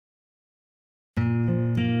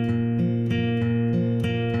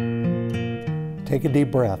Take a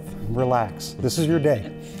deep breath, relax. This is your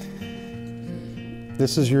day.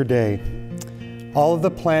 This is your day. All of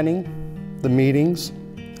the planning, the meetings,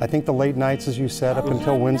 I think the late nights, as you said, up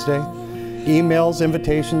until Wednesday, emails,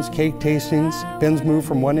 invitations, cake tastings, Ben's move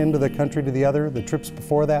from one end of the country to the other, the trips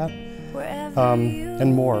before that,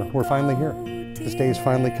 and more. We're finally here. This day has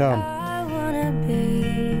finally come.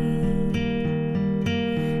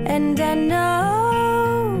 And I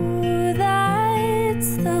know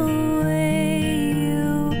that's the way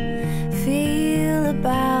you feel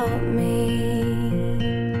about me,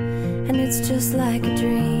 and it's just like a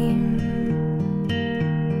dream.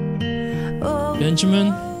 Oh, Benjamin,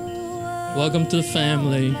 welcome to the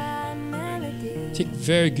family. Take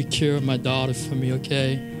very good care of my daughter for me,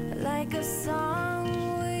 okay? like a song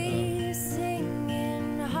we sing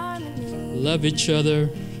in harmony. Love each other,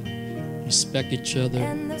 respect each other,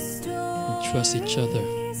 And the and trust each other.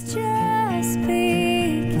 story's just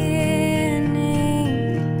beginning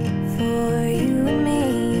for you and me.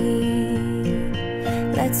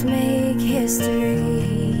 Let's make history.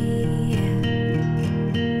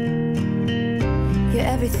 You're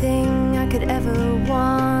everything I could ever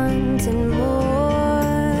want and more.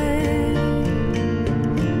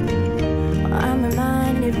 I'm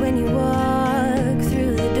reminded when you walk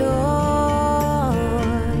through the door.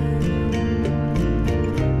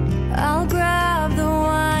 I'll grab the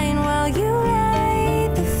wine while you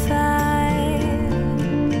light the fire.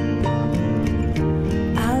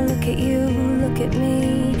 I'll look at you, look at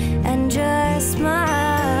me, and just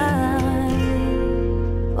smile.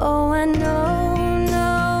 Oh, I know,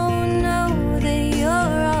 know that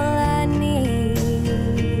you're all I need.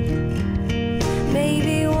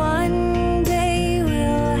 Maybe one day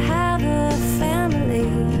we'll have a family.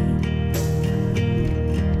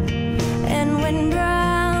 And when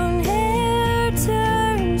brown hair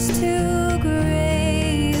turns to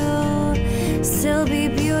gray, you'll still be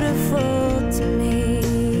beautiful to me.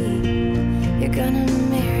 You're gonna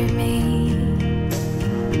marry me.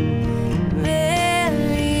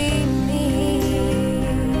 Marry me.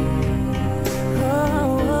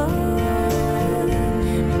 Oh,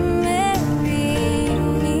 marry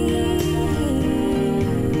me.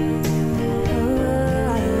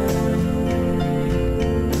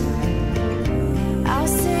 I'll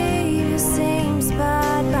save the same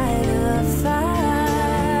spot by the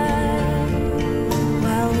fire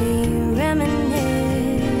while we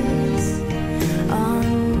reminisce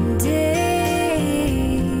on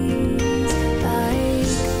days like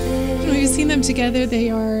When we've this. seen them together, they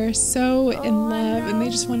are so in love and they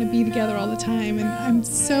just want to be together all the time. And I'm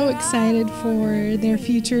so excited for their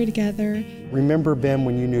future together. Remember Ben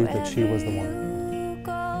when you knew that she was the one,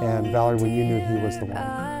 and Valerie when you knew he was the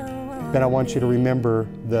one. Ben, I want you to remember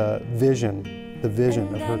the vision of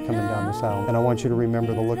her coming down this aisle, and I want you to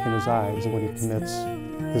remember the look in his eyes when he commits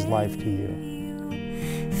his life to you.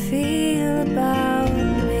 Feel about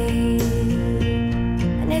me,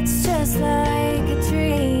 and it's just like